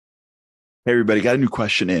Hey, everybody, got a new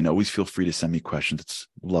question in. Always feel free to send me questions.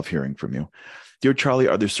 Love hearing from you. Dear Charlie,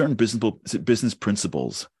 are there certain business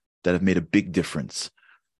principles that have made a big difference?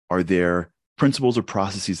 Are there principles or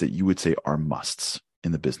processes that you would say are musts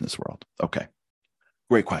in the business world? Okay,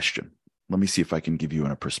 great question. Let me see if I can give you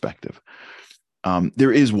a perspective.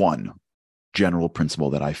 There is one general principle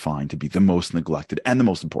that I find to be the most neglected and the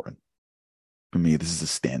most important. For me, this is a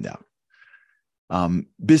standout.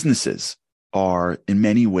 Businesses are, in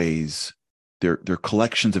many ways, they're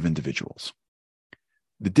collections of individuals.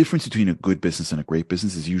 The difference between a good business and a great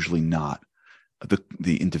business is usually not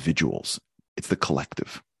the individuals, it's the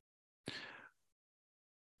collective.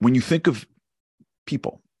 When you think of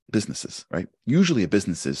people, businesses, right? Usually a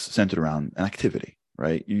business is centered around an activity,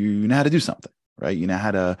 right? You know how to do something, right? You know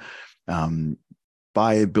how to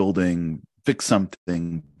buy a building, fix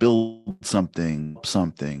something, build something,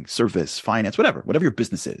 service, finance, whatever your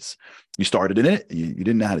business is. You started in it, you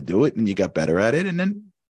didn't know how to do it, and you got better at it, and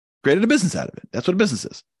then created a business out of it. That's what a business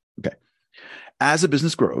is. Okay. As a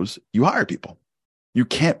business grows, you hire people. You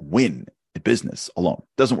can't win a business alone.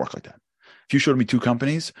 It doesn't work like that. If you showed me two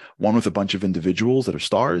companies, one with a bunch of individuals that are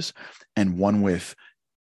stars, and one with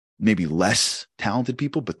maybe less talented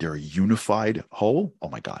people, but they're a unified whole, oh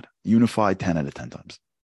my God, unified 10 out of 10 times.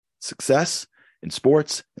 Success in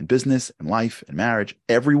sports, in business, in life, in marriage,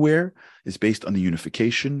 everywhere is based on the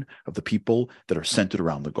unification of the people that are centered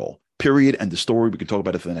around the goal. Period. And the story, we can talk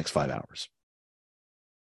about it for the next 5 hours.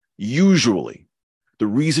 Usually, the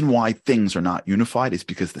reason why things are not unified is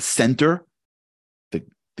because the center,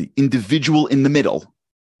 the individual in the middle,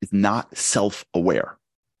 is not self-aware.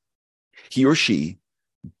 He or she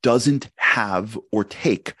doesn't have or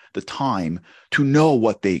take the time to know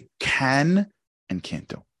what they can and can't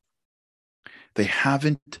do. They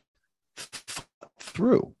haven't thought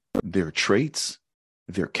through their traits,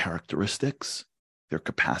 their characteristics, their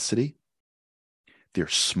capacity. They're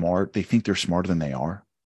smart. They think they're smarter than they are.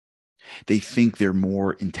 They think they're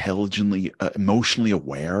more intelligently, emotionally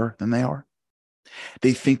aware than they are.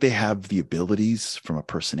 They think they have the abilities from a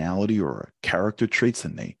personality or a character traits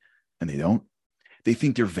and they don't. They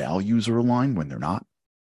think their values are aligned when they're not.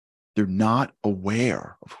 They're not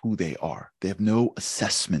aware of who they are. They have no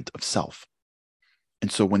assessment of self.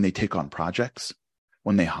 And so when they take on projects,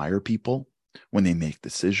 when they hire people, when they make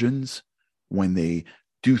decisions, when they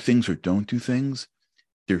do things or don't do things,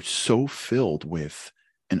 they're so filled with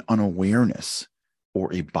an unawareness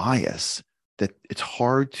or a bias that it's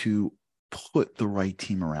hard to put the right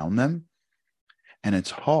team around them. And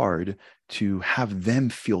it's hard to have them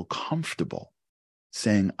feel comfortable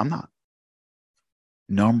saying, I'm not.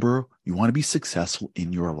 You want to be successful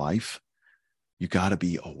in your life, you got to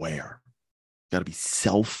be aware. You got to be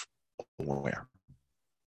self-aware.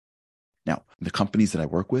 Now, the companies that I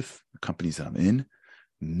work with, the companies that I'm in,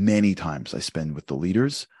 many times I spend with the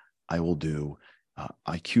leaders, I will do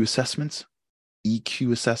IQ assessments,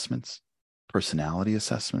 EQ assessments, personality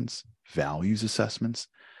assessments, values assessments,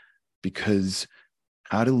 because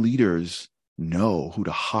how do leaders know who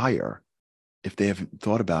to hire if they haven't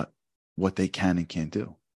thought about what they can and can't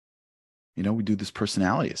do? You know, we do this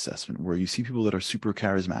personality assessment where you see people that are super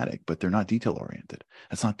charismatic, but they're not detail oriented.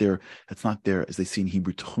 That's not their, as they see in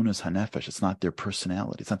Hebrew, tchunas hanefesh. It's not their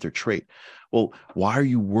personality. It's not their trait. Well, why are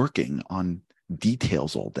you working on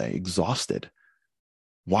details all day, exhausted?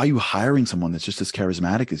 Why are you hiring someone that's just as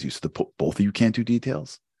charismatic as you? So both of you can't do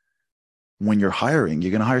details? When you're hiring,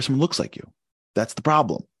 you're going to hire someone who looks like you. That's the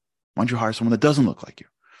problem. Why don't you hire someone that doesn't look like you?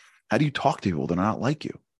 How do you talk to people that are not like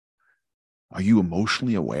you? Are you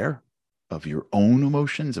emotionally aware of your own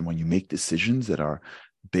emotions? And when you make decisions that are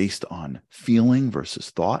based on feeling versus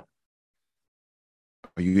thought,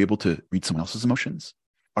 are you able to read someone else's emotions?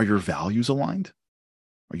 Are your values aligned?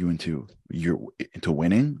 Are you into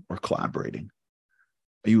winning or collaborating?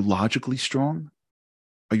 Are you logically strong?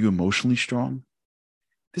 Are you emotionally strong?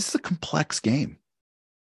 This is a complex game.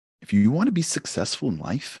 If you want to be successful in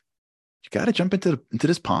life, you got to jump into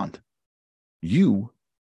this pond. You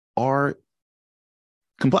are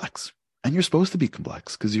complex, and you're supposed to be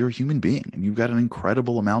complex because you're a human being and you've got an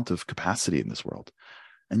incredible amount of capacity in this world,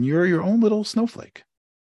 and you're your own little snowflake.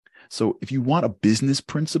 So if you want a business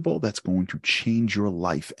principle that's going to change your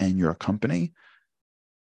life and your company,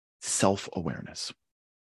 self-awareness.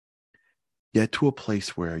 Get to a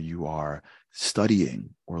place where you are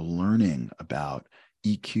studying or learning about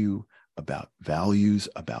EQ, about values,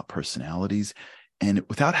 about personalities, and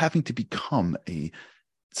without having to become a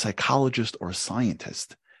psychologist or a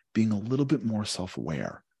scientist, being a little bit more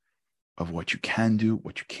self-aware of what you can do,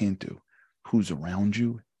 what you can't do, who's around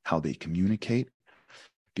you, how they communicate.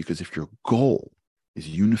 Because if your goal is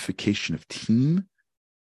unification of team,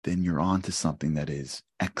 then you're on to something that is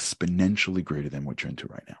exponentially greater than what you're into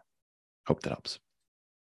right now. Hope that helps.